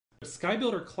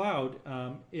SkyBuilder Cloud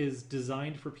is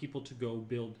designed for people to go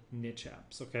build niche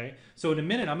apps, okay? So in a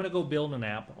minute, I'm going to go build an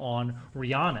app on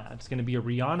Rihanna. It's going to be a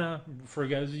Rihanna, for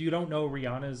guys you don't know,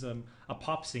 Rihanna is a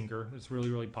pop singer. It's really,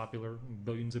 really popular.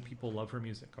 Billions of people love her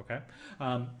music, okay?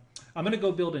 I'm going to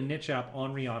go build a niche app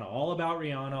on Rihanna, all about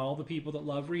Rihanna, all the people that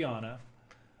love Rihanna.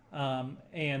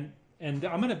 And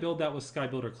I'm going to build that with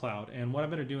SkyBuilder Cloud. And what I'm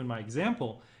going to do in my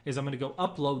example is I'm going to go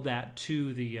upload that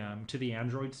to the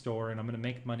Android store, and I'm going to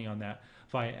make money on that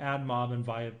via AdMob and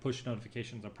via push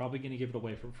notifications. I'm probably going to give it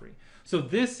away for free. So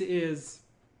this is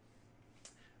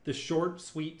the short,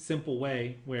 sweet, simple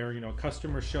way where, a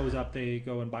customer shows up, they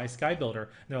go and buy SkyBuilder, and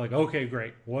they're like, okay,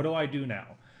 great. What do I do now?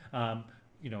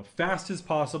 Fast as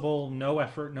possible, no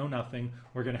effort, no nothing.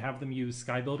 We're going to have them use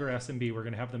SkyBuilder SMB. We're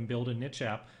going to have them build a niche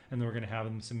app, and then we're going to have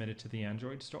them submit it to the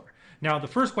Android store. Now, the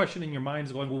first question in your mind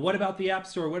is going, well, what about the App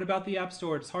Store? What about the App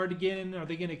Store? It's hard to get in. Are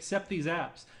they going to accept these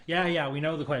apps? Yeah, we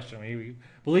know the question.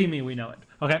 Believe me, we know it.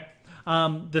 Okay.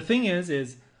 The thing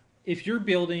is if you're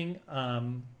building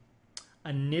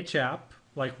a niche app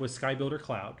like with SkyBuilder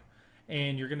Cloud,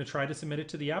 and you're going to try to submit it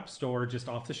to the App Store just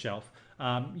off the shelf,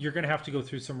 you're going to have to go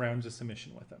through some rounds of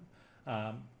submission with them.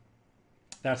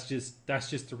 That's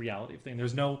just the reality of things.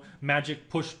 There's no magic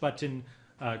push button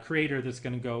creator that's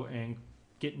going to go and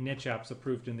get niche apps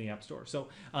approved in the App Store. So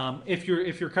if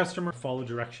your customer follow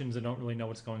directions and don't really know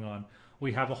what's going on,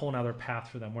 we have a whole nother path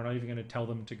for them. We're not even going to tell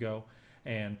them to go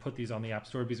and put these on the App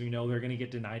Store because we know they're going to get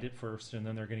denied it first, and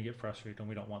then they're going to get frustrated, and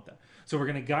we don't want that. So we're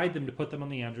going to guide them to put them on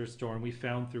the Android store, and we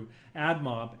found through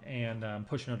AdMob and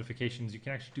push notifications, you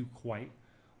can actually do quite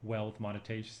well with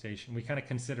monetization. We kind of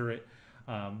consider it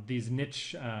these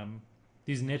niche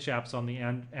apps on the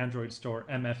Android store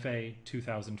MFA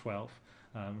 2012.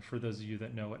 For those of you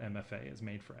that know what MFA is,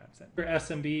 made for AdSense. For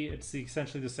SMB, it's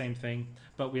essentially the same thing,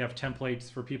 but we have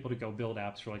templates for people to go build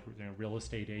apps for like real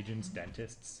estate agents,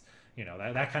 dentists,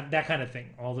 that kind of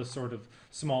thing, all this sort of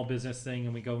small business thing,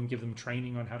 and we go and give them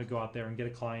training on how to go out there and get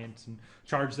a client and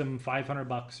charge them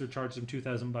 $500 or charge them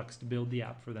 $2,000 to build the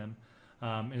app for them.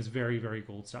 Is very, very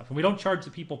cool stuff. And we don't charge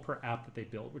the people per app that they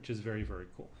build, which is very, very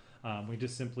cool. We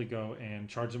just simply go and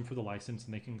charge them for the license,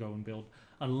 and they can go and build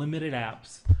unlimited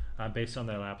apps based on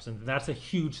their apps. And that's a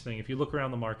huge thing. If you look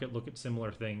around the market, look at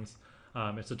similar things,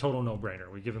 it's a total no-brainer.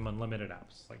 We give them unlimited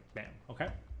apps, like bam, okay?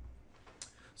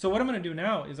 So what I'm going to do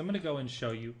now is I'm going to go and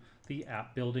show you the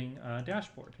app building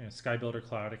dashboard. SkyBuilder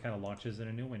Cloud, it kind of launches in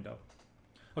a new window.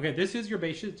 Okay, this is your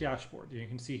basic dashboard. You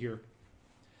can see here,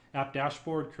 app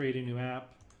dashboard, create a new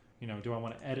app. Do I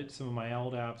want to edit some of my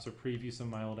old apps or preview some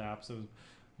of my old apps? I was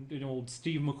an old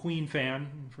Steve McQueen fan.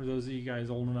 For those of you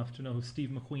guys old enough to know who Steve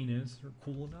McQueen is, or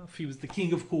cool enough, he was the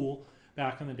king of cool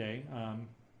back in the day.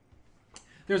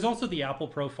 There's also the Apple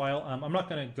profile. I'm not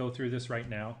going to go through this right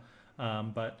now.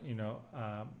 But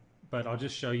I'll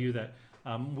just show you that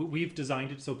we've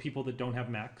designed it so people that don't have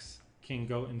Macs can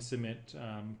go and submit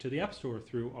to the App Store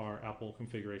through our Apple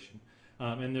configuration.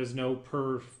 And there's no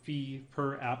per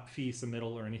app fee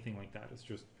submittal or anything like that.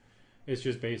 It's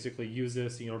just basically use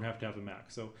this, and you don't have to have a Mac.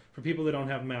 So for people that don't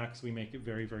have Macs, we make it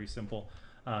very, very simple.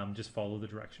 Just follow the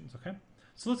directions, okay?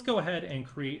 So let's go ahead and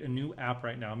create a new app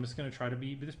right now. I'm just going to try to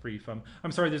be this brief.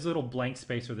 I'm sorry, there's a little blank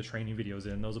space for the training videos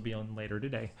in. Those will be on later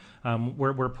today.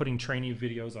 We're putting training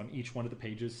videos on each one of the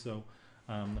pages, so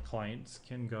the clients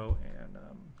can go and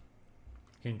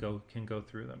can go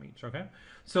through them each. Okay.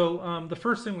 So the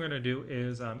first thing we're going to do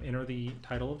is enter the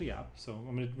title of the app. So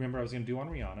I'm going to remember I was going to do on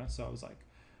Rihanna. So I was like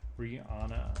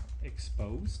Rihanna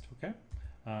exposed. Okay.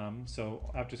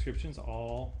 So app description's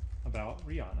all about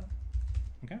Rihanna.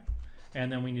 Okay. And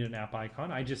then we need an app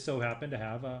icon. I just so happen to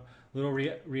have a little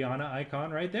Rihanna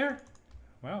icon right there.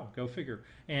 Wow, go figure.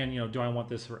 And do I want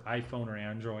this for iPhone or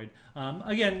Android?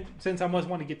 Again, since I must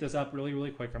want to get this up really,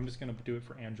 really quick, I'm just going to do it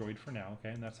for Android for now. Okay,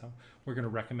 and that's how we're going to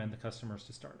recommend the customers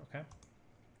to start. Okay.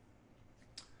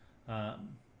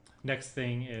 Next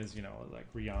thing is like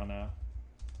Rihanna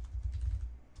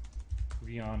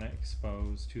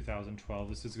exposed 2012.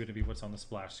 This is going to be what's on the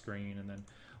splash screen, and then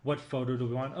what photo do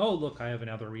we want? Oh, look, I have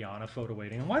another Rihanna photo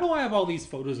waiting. And why do I have all these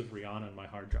photos of Rihanna on my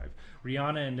hard drive?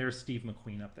 Rihanna, and there's Steve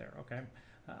McQueen up there, okay?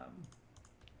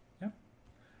 Yeah.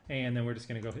 And then we're just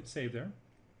going to go hit save there.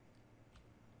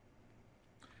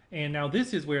 And now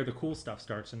this is where the cool stuff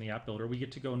starts in the app builder. We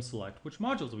get to go and select which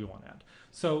modules we want to add.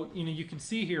 So, you can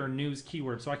see here news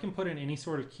keyword. So I can put in any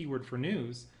sort of keyword for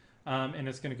news, and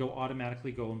it's going to go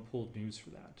automatically go and pull news for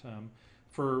that.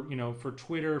 For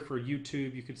Twitter, for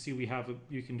YouTube, you can see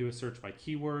you can do a search by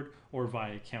keyword or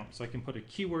via account. So I can put a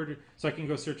keyword, so I can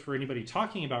go search for anybody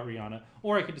talking about Rihanna,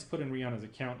 or I could just put in Rihanna's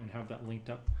account and have that linked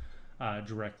up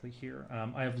directly here.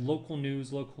 I have local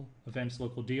news, local events,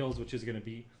 local deals, which is going to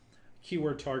be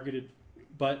keyword targeted,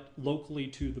 but locally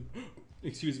to the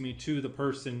to the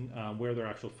person where their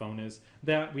actual phone is.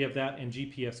 That we have that, and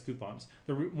GPS coupons.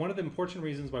 One of the important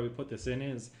reasons why we put this in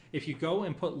is if you go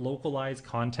and put localized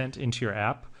content into your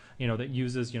app, that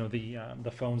uses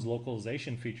the phone's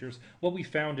localization features. What we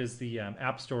found is the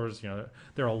app stores,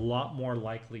 they're a lot more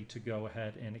likely to go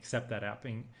ahead and accept that app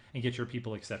and get your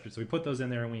people accepted. So we put those in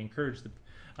there, and we encourage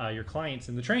your clients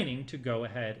in the training to go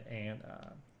ahead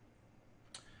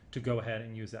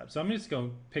and use that. So I'm just going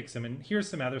to pick some, and here's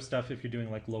some other stuff if you're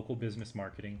doing like local business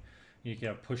marketing. You can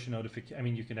have push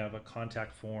notification. You can have a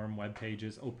contact form, web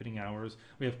pages, opening hours.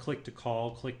 We have click to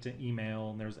call, click to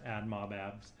email, and there's AdMob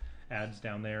ads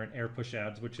down there, and air push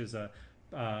ads, which is a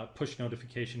push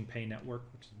notification pay network,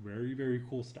 which is very, very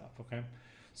cool stuff. Okay,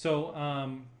 so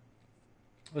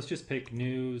let's just pick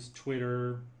news,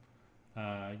 Twitter,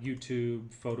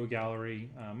 YouTube, photo gallery.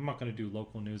 I'm not going to do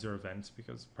local news or events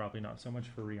because probably not so much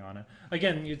for Rihanna.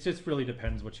 Again, it just really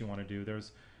depends what you want to do.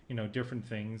 There's different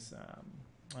things.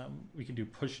 We can do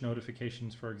push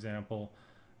notifications, for example,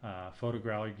 photo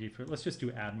gallery. Let's just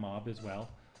do AdMob as well.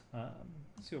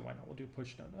 Let's see, why not? We'll do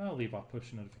push note. I'll leave off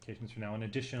push notifications for now. And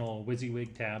additional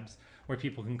WYSIWYG tabs where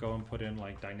people can go and put in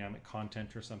like dynamic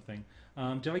content or something.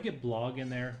 Did I get blog in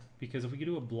there? Because if we could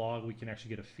do a blog, we can actually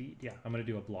get a feed. Yeah, I'm going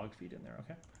to do a blog feed in there.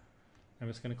 Okay. I'm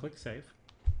just going to click save.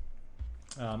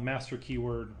 Master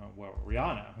keyword, well,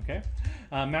 Rihanna. Okay.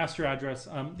 Master address.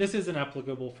 This isn't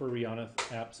applicable for Rihanna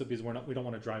app, so because we don't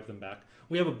want to drive them back.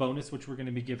 We have a bonus which we're going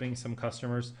to be giving some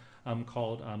customers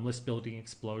called List Building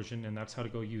Explosion, and that's how to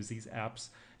go use these apps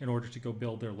in order to go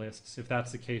build their lists. If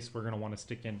that's the case, we're going to want to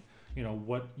stick in,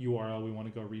 what URL we want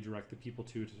to go redirect the people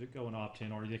to go and opt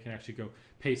in, or they can actually go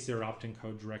paste their opt-in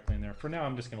code directly in there. For now,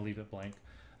 I'm just going to leave it blank.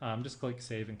 Just click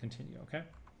save and continue. Okay.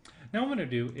 Now what I'm going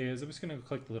to do is I'm just going to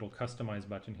click the little customize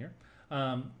button here.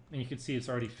 And you can see it's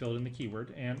already filled in the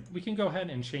keyword, and we can go ahead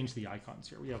and change the icons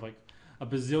here. We have like a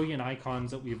bazillion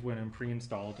icons that we've went and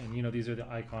pre-installed, and these are the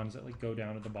icons that like go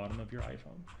down at the bottom of your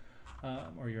iPhone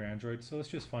or your Android. So let's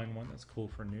just find one that's cool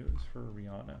for news for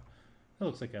Rihanna. It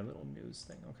looks like a little news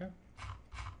thing. Okay,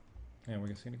 and we're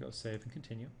just going to go save and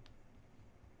continue.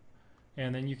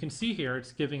 And then you can see here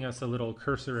it's giving us a little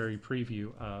cursory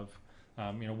preview of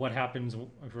what happens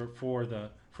for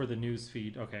the news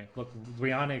feed. Okay, look,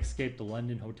 Rihanna escaped the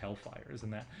London hotel fire. Isn't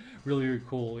that really, really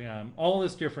cool? All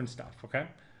this different stuff. Okay.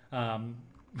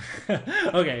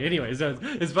 Okay. Anyways, so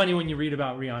it's funny when you read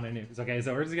about Rihanna news. Okay,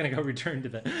 so we're just gonna go return to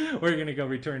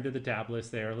the tab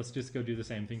list there. Let's just go do the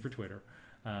same thing for Twitter.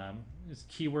 Just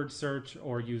keyword search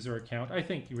or user account. I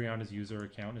think Rihanna's user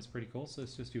account is pretty cool. So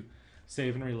let's just do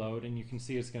save and reload, and you can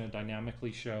see it's going to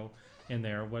dynamically show in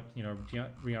there what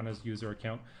Rihanna's user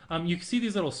account. You can see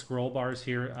these little scroll bars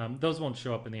here. Those won't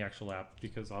show up in the actual app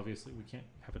because obviously we can't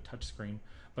have a touch screen,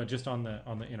 but just on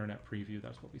the internet preview,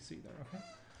 that's what we see there. Okay,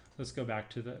 let's go back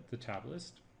to the tab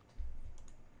list.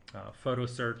 Photo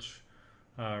search,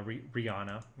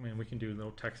 Rihanna. I mean, we can do a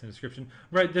little text and description.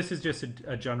 Right, this is just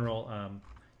a general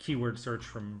keyword search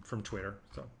from Twitter.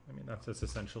 So I mean that's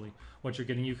essentially what you're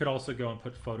getting. You could also go and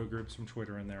put photo groups from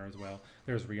Twitter in there as well.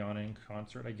 There's Rihanna in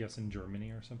concert, I guess in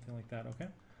Germany or something like that. Okay.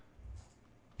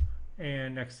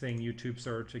 And next thing, YouTube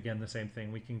search. Again, the same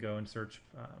thing. We can go and search.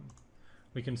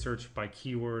 We can search by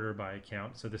keyword or by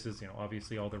account. So this is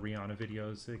obviously all the Rihanna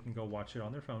videos. They can go watch it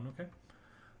on their phone. Okay.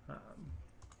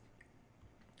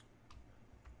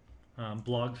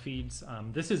 Blog feeds.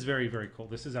 This is very, very cool.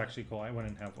 This is actually cool. I went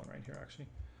and have one right here actually.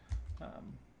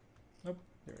 Oh,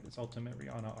 there it is, Ultimate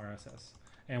Rihanna RSS.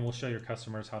 And we'll show your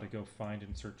customers how to go find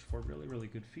and search for really, really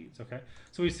good feeds. Okay,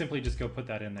 so we simply just go put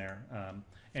that in there,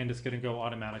 and it's going to go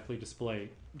automatically display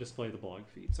the blog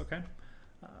feeds. Okay,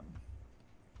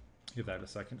 give that a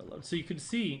second to load. So you can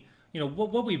see,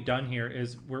 what we've done here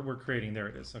is we're creating. There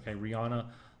it is. Okay, Rihanna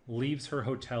leaves her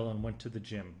hotel and went to the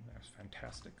gym. That's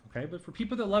fantastic. Okay, but for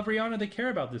people that love Rihanna, they care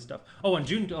about this stuff. Oh, in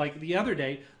June, like the other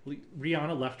day,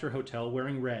 Rihanna left her hotel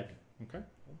wearing red. Okay,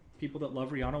 people that love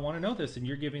Rihanna want to know this, and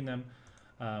you're giving them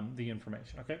the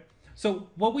information. Okay, so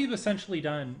what we've essentially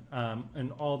done in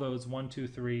all those 1, 2,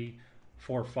 3,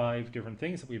 4, 5 different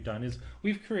things that we've done is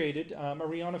we've created a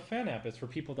Rihanna fan app. It's for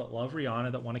people that love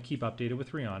Rihanna, that want to keep updated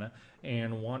with Rihanna,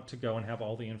 and want to go and have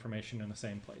all the information in the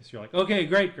same place. You're like, okay,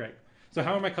 great. So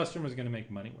how are my customers going to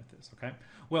make money with this? Okay,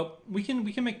 well, we can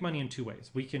make money in 2 ways.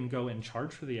 We can go and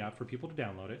charge for the app for people to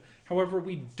download it. However,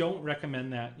 we don't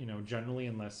recommend that generally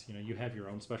unless you have your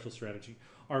own special strategy.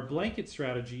 Our blanket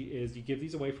strategy is you give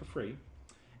these away for free,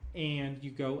 and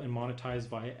you go and monetize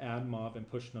via ad mob and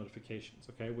push notifications,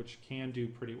 okay, which can do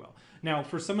pretty well. Now,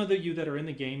 for some of you that are in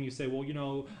the game, you say, well, you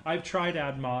know, I've tried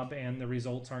ad mob and the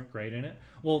results aren't great in it.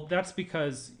 Well, that's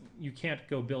because you can't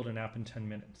go build an app in 10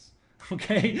 minutes.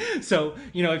 Okay, so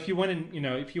you know, if you went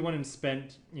and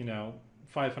spent, you know,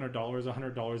 $500,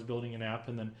 $100 building an app,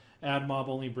 and then ad mob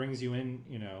only brings you in,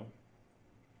 you know,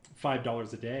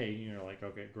 $5 a day, you're like,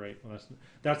 okay, great, well,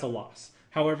 that's a loss.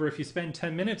 However, if you spend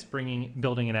 10 minutes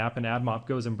building an app and AdMob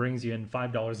goes and brings you in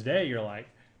 $5 a day, you're like,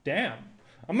 damn,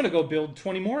 I'm gonna go build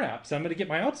 20 more apps. I'm gonna get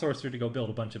my outsourcer to go build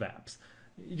a bunch of apps.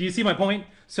 Do you see my point?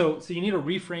 So you need to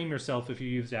reframe yourself if you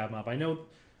use AdMob. I know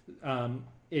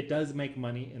it does make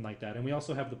money in like that, and we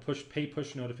also have the pay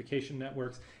push notification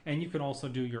networks, and you can also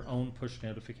do your own push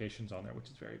notifications on there, which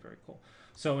is very, very cool.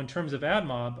 So in terms of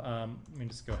AdMob, let me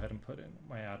just go ahead and put in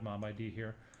my AdMob ID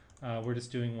here. We're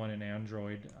just doing one in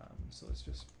Android, so let's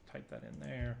just type that in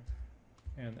there,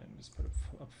 and then just put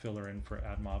a filler in for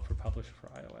AdMob for publish for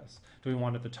iOS. Do we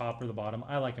want it at the top or the bottom?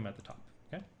 I like them at the top.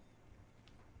 Okay.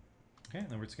 Okay, and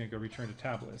then we're just going to go return to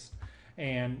tab list,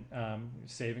 and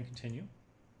save and continue.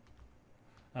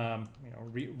 You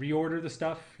know, reorder the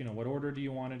stuff. You know, what order do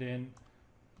you want it in?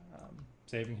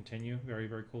 Save and continue. Very,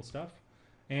 very cool stuff.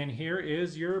 And here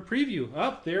is your preview.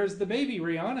 Oh, there's the baby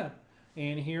Rihanna.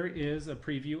 And here is a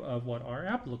preview of what our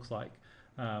app looks like.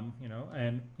 You know,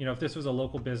 and you know, if this was a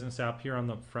local business app, here on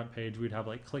the front page, we'd have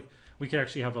like we could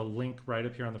actually have a link right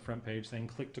up here on the front page saying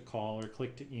click to call or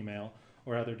click to email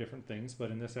or other different things.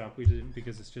 But in this app, we didn't,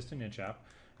 because it's just a niche app.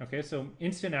 Okay, so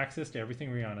instant access to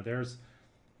everything Rihanna. There's,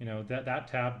 you know, that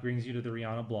tab brings you to the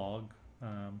Rihanna blog.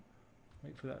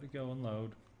 Wait for that to go and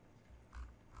load.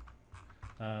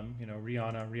 You know,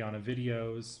 Rihanna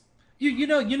videos. You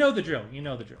know the drill. You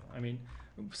know the drill. I mean,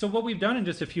 so what we've done in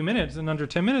just a few minutes, in under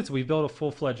 10 minutes, we've built a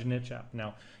full-fledged niche app.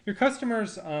 Now, your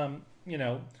customers, you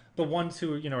know, the ones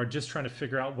who, you know, are just trying to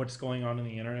figure out what's going on in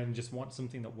the internet and just want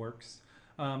something that works,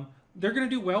 they're going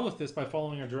to do well with this by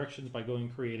following our directions, by going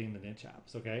and creating the niche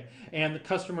apps, okay? And the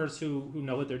customers who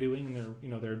know what they're doing, and they're, you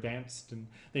know, they're advanced and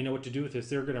they know what to do with this,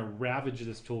 they're going to ravage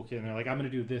this toolkit, and they're like, I'm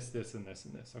going to do this, this, and this,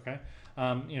 and this, okay?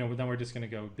 You know, then we're just going to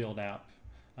go build app.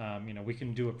 You know, we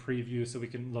can do a preview, so we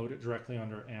can load it directly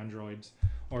under Androids,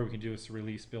 or we can do a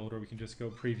release build, or we can just go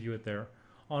preview it there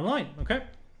online, okay?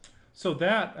 So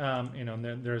that, you know, and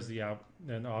then there's the app,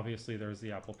 then obviously there's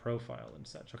the Apple profile and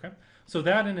such, okay? So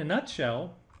that in a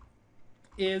nutshell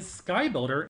is SkyBuilder,